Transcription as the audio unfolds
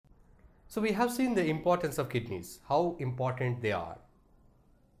So we have seen the importance of kidneys, how important they are.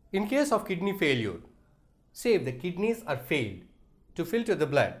 In case of kidney failure, say if the kidneys are failed to filter the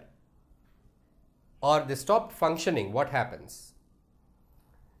blood or they stop functioning, what happens?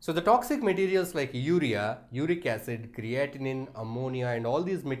 So the toxic materials like urea, uric acid, creatinine, ammonia and all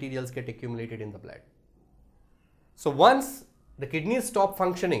these materials get accumulated in the blood. So once the kidneys stop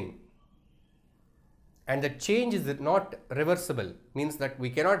functioning and the change is not reversible, means that we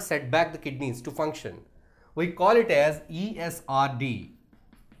cannot set back the kidneys to function, we call it as ESRD.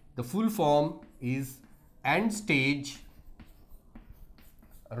 The full form is end stage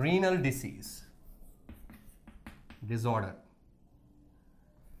renal disease disorder.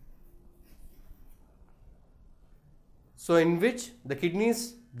 So in which the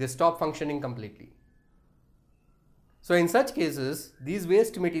kidneys, they stop functioning completely. So in such cases, these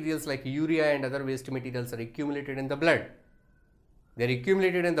waste materials like urea and other waste materials are accumulated in the blood. They are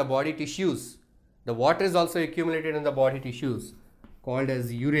accumulated in the body tissues. The water is also accumulated in the body tissues, called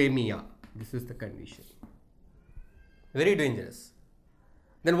as uremia. This is the condition. Very dangerous.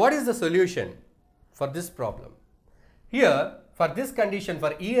 Then what is the solution for this problem? Here, for this condition,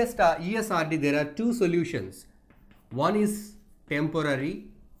 for ESRD, there are two solutions. One is temporary,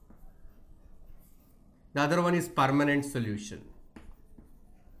 the other one is permanent solution.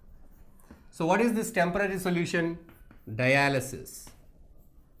 So what is this temporary solution? Dialysis.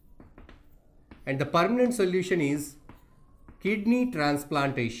 And the permanent solution is kidney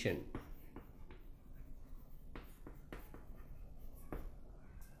transplantation.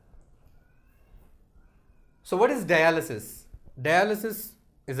 So what is dialysis? Dialysis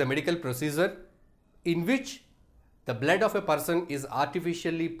is a medical procedure in which the blood of a person is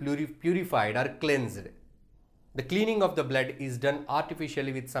artificially purified or cleansed. The cleaning of the blood is done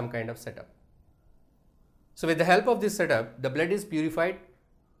artificially with some kind of setup. So with the help of this setup, the blood is purified.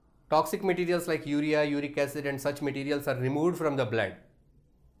 Toxic materials like urea, uric acid and such materials are removed from the blood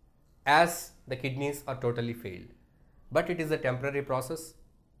as the kidneys are totally failed. But it is a temporary process.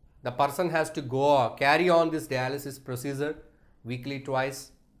 The person has to carry on this dialysis procedure weekly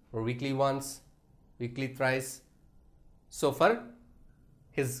twice or weekly once, weekly thrice. So for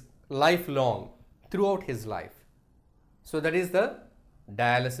his lifelong, throughout his life. So that is the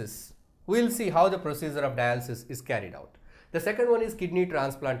dialysis. We will see how the procedure of dialysis is carried out. The second one is kidney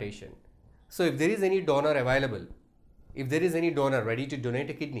transplantation. So if there is any donor available, if there is any donor ready to donate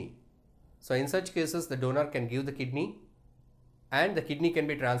a kidney, so in such cases the donor can give the kidney and the kidney can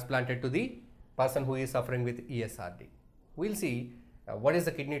be transplanted to the person who is suffering with ESRD. We will see what is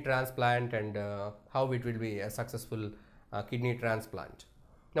the kidney transplant and how it will be a successful kidney transplant.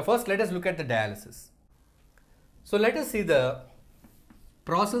 Now first let us look at the dialysis. So let us see the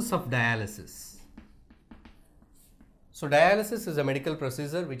process of dialysis. So dialysis is a medical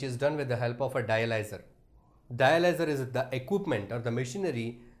procedure which is done with the help of a dialyzer. Dialyzer is the equipment or the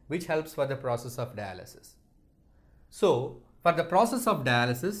machinery which helps for the process of dialysis. So for the process of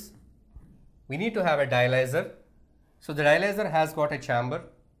dialysis, we need to have a dialyzer. So the dialyzer has got a chamber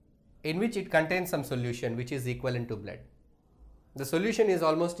in which it contains some solution which is equivalent to blood. The solution is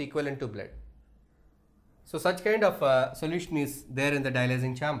almost equivalent to blood. So such kind of solution is there in the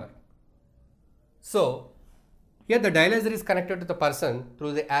dialyzing chamber. So here the dialyzer is connected to the person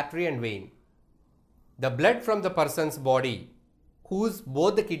through the artery and vein. The blood from the person's body whose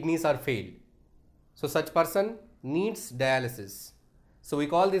both the kidneys are failed. So such person needs dialysis. So we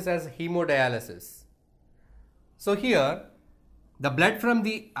call this as hemodialysis. So here the blood from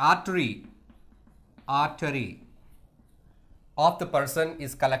the artery of the person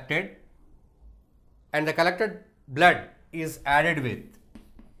is collected and the collected blood is added with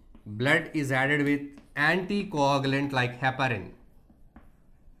anticoagulant like heparin.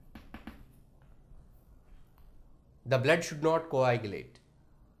 The blood should not coagulate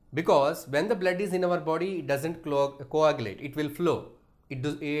because when the blood is in our body, it doesn't coagulate, it will flow,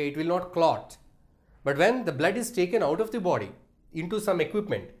 it will not clot. But when the blood is taken out of the body into some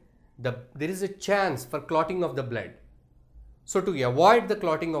equipment, there is a chance for clotting of the blood. So to avoid the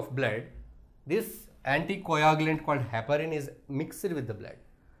clotting of blood, this anticoagulant called heparin is mixed with the blood.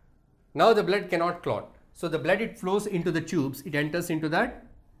 Now the blood cannot clot. So the blood, it flows into the tubes, it enters into that.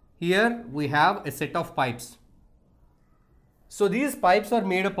 Here we have a set of pipes. So these pipes are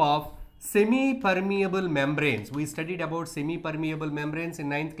made up of semi-permeable membranes. We studied about semi-permeable membranes in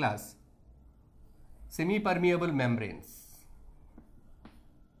 9th class. Semi-permeable membranes.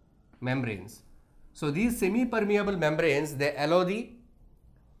 So these semi-permeable membranes, they allow the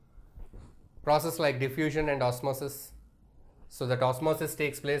process like diffusion and osmosis. So that osmosis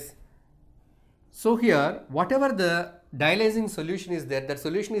takes place. So here, whatever the dialyzing solution is there, that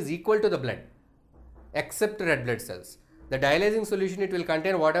solution is equal to the blood except red blood cells. The dialyzing solution, it will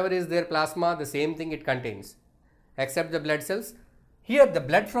contain whatever is there, plasma, the same thing it contains except the blood cells. Here the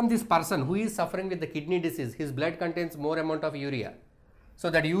blood from this person who is suffering with the kidney disease, his blood contains more amount of urea. So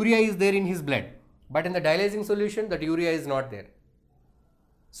that urea is there in his blood, but in the dialyzing solution that urea is not there.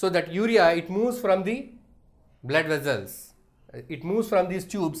 So that urea, it moves from the blood vessels, it moves from these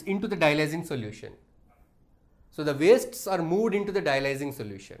tubes into the dialyzing solution. So the wastes are moved into the dialyzing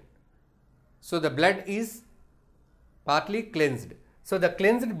solution. So the blood is partly cleansed. So the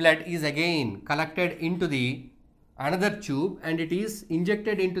cleansed blood is again collected into the another tube and it is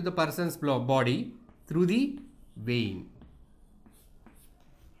injected into the person's body through the vein.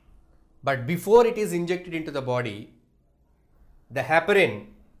 But before it is injected into the body, the heparin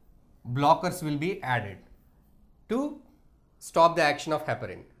blockers will be added to stop the action of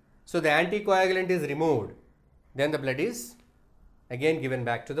heparin. So the anticoagulant is removed, then the blood is again given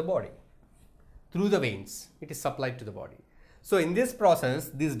back to the body. Through the veins, it is supplied to the body. So in this process,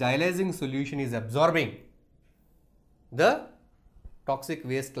 this dialyzing solution is absorbing the toxic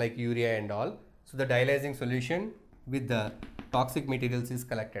waste like urea and all. So the dialyzing solution with the toxic materials is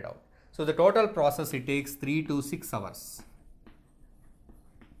collected out. So the total process, it takes 3 to 6 hours.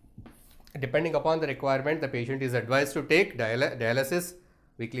 Depending upon the requirement, the patient is advised to take dialysis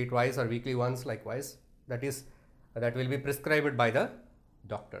weekly twice or weekly once likewise. That will be prescribed by the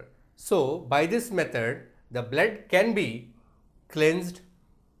doctor. So by this method, the blood can be cleansed,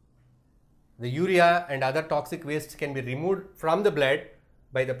 the urea and other toxic wastes can be removed from the blood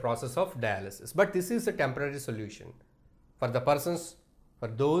by the process of dialysis. But this is a temporary solution for the persons, for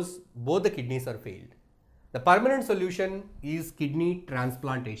those both the kidneys are failed. The permanent solution is kidney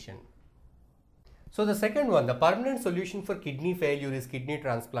transplantation. So the second one, the permanent solution for kidney failure is kidney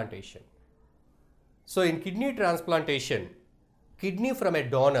transplantation. So in kidney transplantation, kidney from a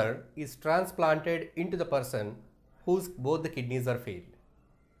donor is transplanted into the person whose both the kidneys are failed.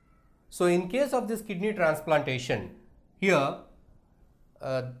 So in case of this kidney transplantation, here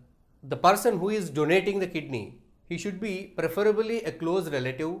the person who is donating the kidney, he should be preferably a close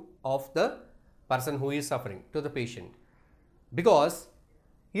relative of the person who is suffering to the patient, because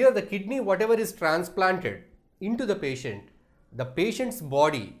here the kidney, whatever is transplanted into the patient's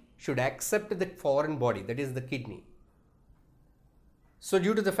body should accept the foreign body, that is the kidney. So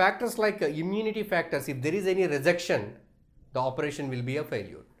due to the factors like immunity factors, if there is any rejection, the operation will be a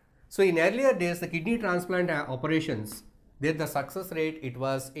failure. So in earlier days, the kidney transplant operations, there the success rate, it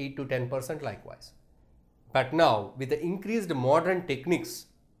was 8 to 10% likewise. But now with the increased modern techniques,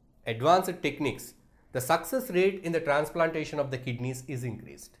 advanced techniques, the success rate in the transplantation of the kidneys is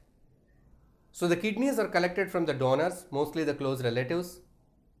increased. So the kidneys are collected from the donors, mostly the close relatives.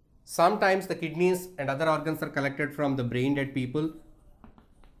 Sometimes the kidneys and other organs are collected from the brain dead people.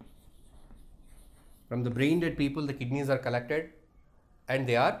 From the brain dead people, the kidneys are collected and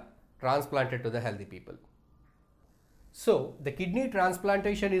they are transplanted to the healthy people. So the kidney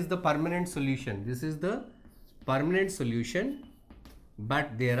transplantation is the permanent solution. This is the permanent solution,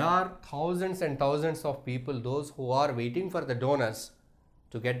 but there are thousands and thousands of people, those who are waiting for the donors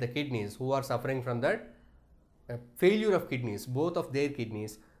to get the kidneys, who are suffering from that failure of kidneys, both of their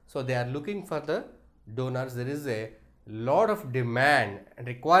kidneys. So they are looking for the donors. There is a lot of demand and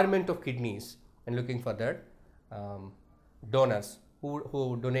requirement of kidneys and looking for that donors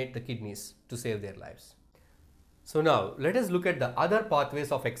who donate the kidneys to save their lives. So now let us look at the other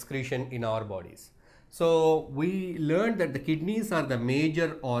pathways of excretion in our bodies. So we learned that the kidneys are the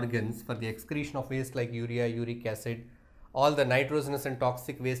major organs for the excretion of waste like urea, uric acid, all the nitrogenous and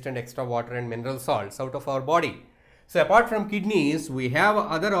toxic waste and extra water and mineral salts out of our body. So apart from kidneys, we have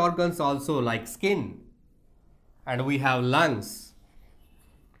other organs also like skin, and we have lungs,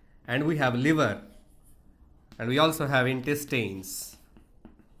 and we have liver, and we also have intestines.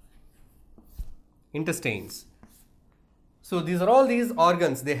 So these are all these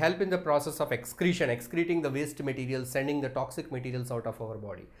organs, they help in the process of excretion, excreting the waste materials, sending the toxic materials out of our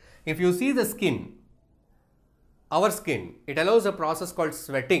body. If you see the skin, our skin, it allows a process called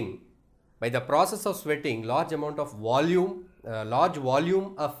sweating. By the process of sweating, large volume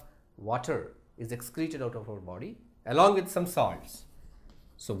of water is excreted out of our body along with some salts.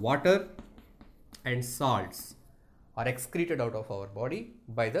 So water and salts are excreted out of our body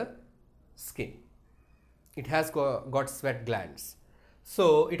by the skin. It has got sweat glands.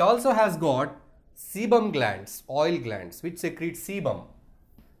 So it also has got sebum glands, oil glands, which secrete sebum,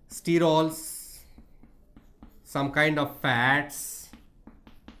 sterols, some kind of fats,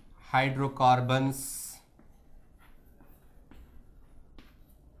 hydrocarbons,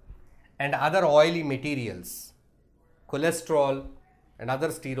 and other oily materials cholesterol and other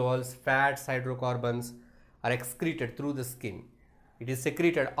sterols, fats, hydrocarbons are excreted through the skin. It is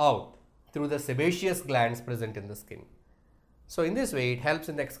secreted out through the sebaceous glands present in the skin. So in this way it helps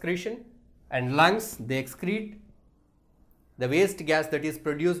in the excretion, and lungs, they excrete the waste gas that is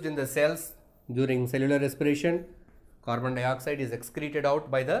produced in the cells during cellular respiration. Carbon dioxide is excreted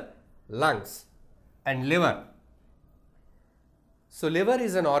out by the lungs. And liver. So liver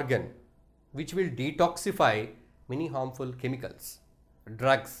is an organ which will detoxify many harmful chemicals,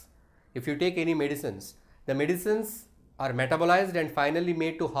 drugs. If you take any medicines, the medicines are metabolized and finally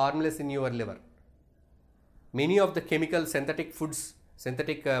made to harmless in your liver. Many of the chemical synthetic foods,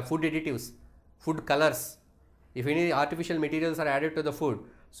 synthetic food additives, food colors, if any artificial materials are added to the food,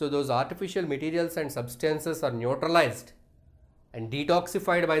 so those artificial materials and substances are neutralized and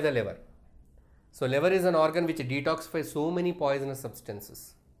detoxified by the liver. So liver is an organ which detoxifies so many poisonous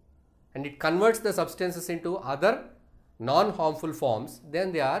substances, and it converts the substances into other non-harmful forms,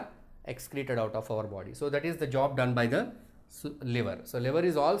 then they are excreted out of our body. So that is the job done by the liver. So liver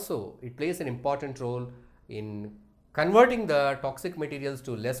is also, it plays an important role in converting the toxic materials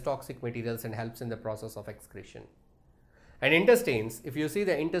to less toxic materials and helps in the process of excretion. And intestines, if you see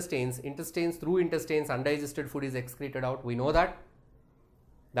the intestines, through intestines undigested food is excreted out. We know that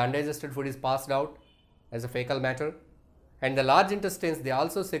the undigested food is passed out as a fecal matter. And the large intestines, they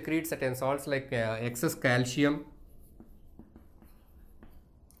also secrete certain salts like excess calcium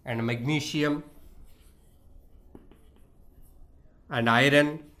and magnesium and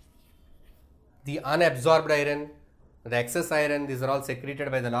iron, the unabsorbed iron, the excess iron, these are all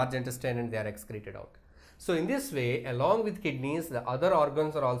secreted by the large intestine and they are excreted out. So in this way, along with kidneys, the other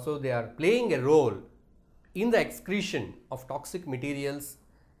organs are also, they are playing a role in the excretion of toxic materials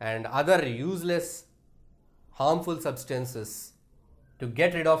and other useless harmful substances. To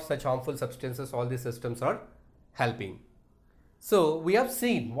get rid of such harmful substances, all these systems are helping. So we have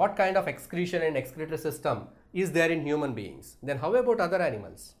seen what kind of excretion and excretory system is there in human beings. Then how about other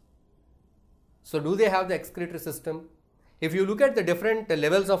animals? So do they have the excretory system? If you look at the different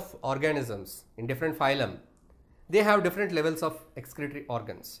levels of organisms in different phylum, they have different levels of excretory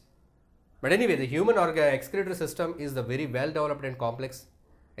organs. But anyway, the human excretory system is the very well developed and complex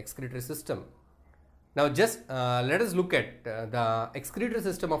excretory system. Now just let us look at the excretory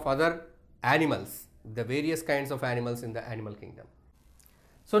system of other animals, the various kinds of animals in the animal kingdom.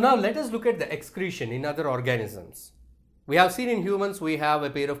 So now let us look at the excretion in other organisms. We have seen in humans we have a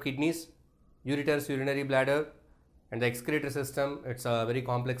pair of kidneys, ureters, urinary bladder, and the excretory system, it's a very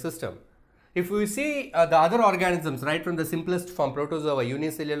complex system. If we see the other organisms, right from the simplest form, protozoa,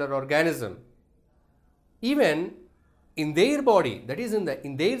 unicellular organism, even in their body, that is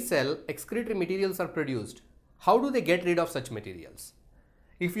in their cell, excretory materials are produced. How do they get rid of such materials?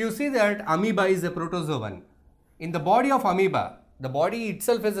 If you see that amoeba is a protozoan, in the body of amoeba, the body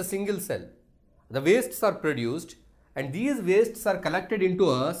itself is a single cell. The wastes are produced and these wastes are collected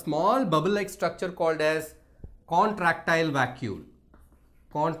into a small bubble-like structure called as contractile vacuole.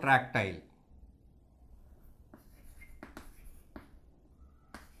 Contractile.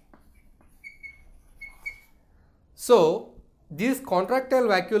 So this contractile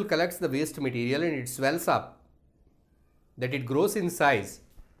vacuole collects the waste material and it swells up, that it grows in size,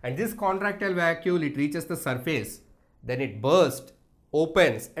 and this contractile vacuole, it reaches the surface, then it bursts,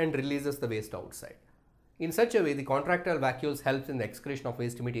 opens and releases the waste outside. In such a way, the contractile vacuoles helps in the excretion of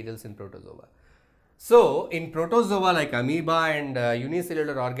waste materials in protozoa. So in protozoa like amoeba and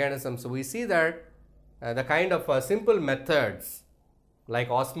unicellular organisms, we see that the kind of simple methods like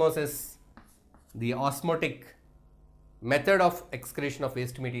osmosis, the osmotic method of excretion of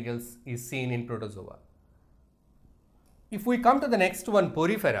waste materials is seen in protozoa. If we come to the next one,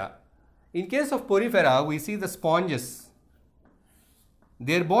 porifera, in case of porifera, we see the sponges.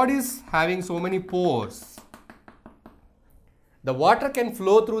 Their bodies having so many pores. The water can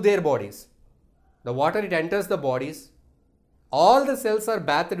flow through their bodies. The water, it enters the bodies. All the cells are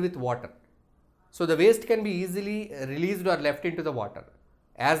bathed with water. So the waste can be easily released or left into the water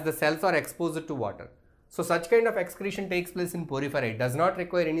as the cells are exposed to water. So such kind of excretion takes place in porifera. It does not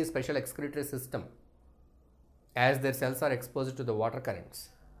require any special excretory system as their cells are exposed to the water currents.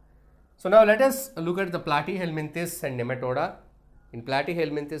 So now let us look at the Platyhelminthes and Nematoda. In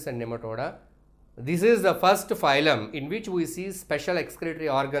Platyhelminthes and Nematoda, this is the first phylum in which we see special excretory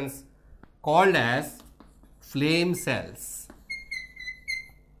organs called as flame cells.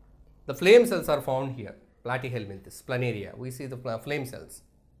 The flame cells are found here, Platyhelminthes, planaria. We see the flame cells.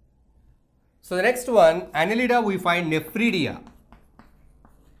 So the next one, Annelida, we find nephridia.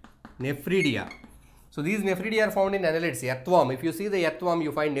 Nephridia. So these nephridia are found in annelids, earthworm. If you see the earthworm,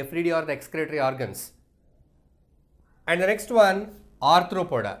 you find nephridia or the excretory organs. And the next one,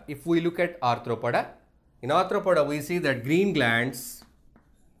 arthropoda. If we look at arthropoda, in arthropoda we see that green glands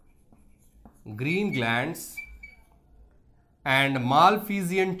and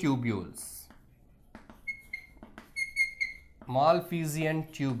Malphizian tubules.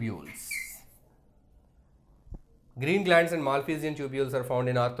 Green glands and Malphizian tubules are found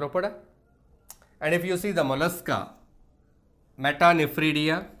in arthropoda. And if you see the mollusca,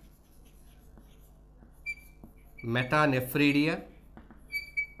 Metanephridia,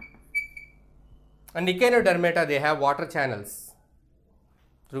 and Echinodermata, they have water channels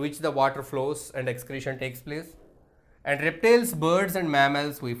through which the water flows and excretion takes place. And reptiles, birds and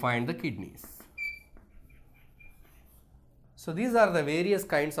mammals, we find the kidneys. So these are the various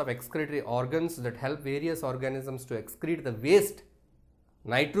kinds of excretory organs that help various organisms to excrete the waste,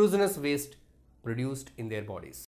 nitrogenous waste produced in their bodies.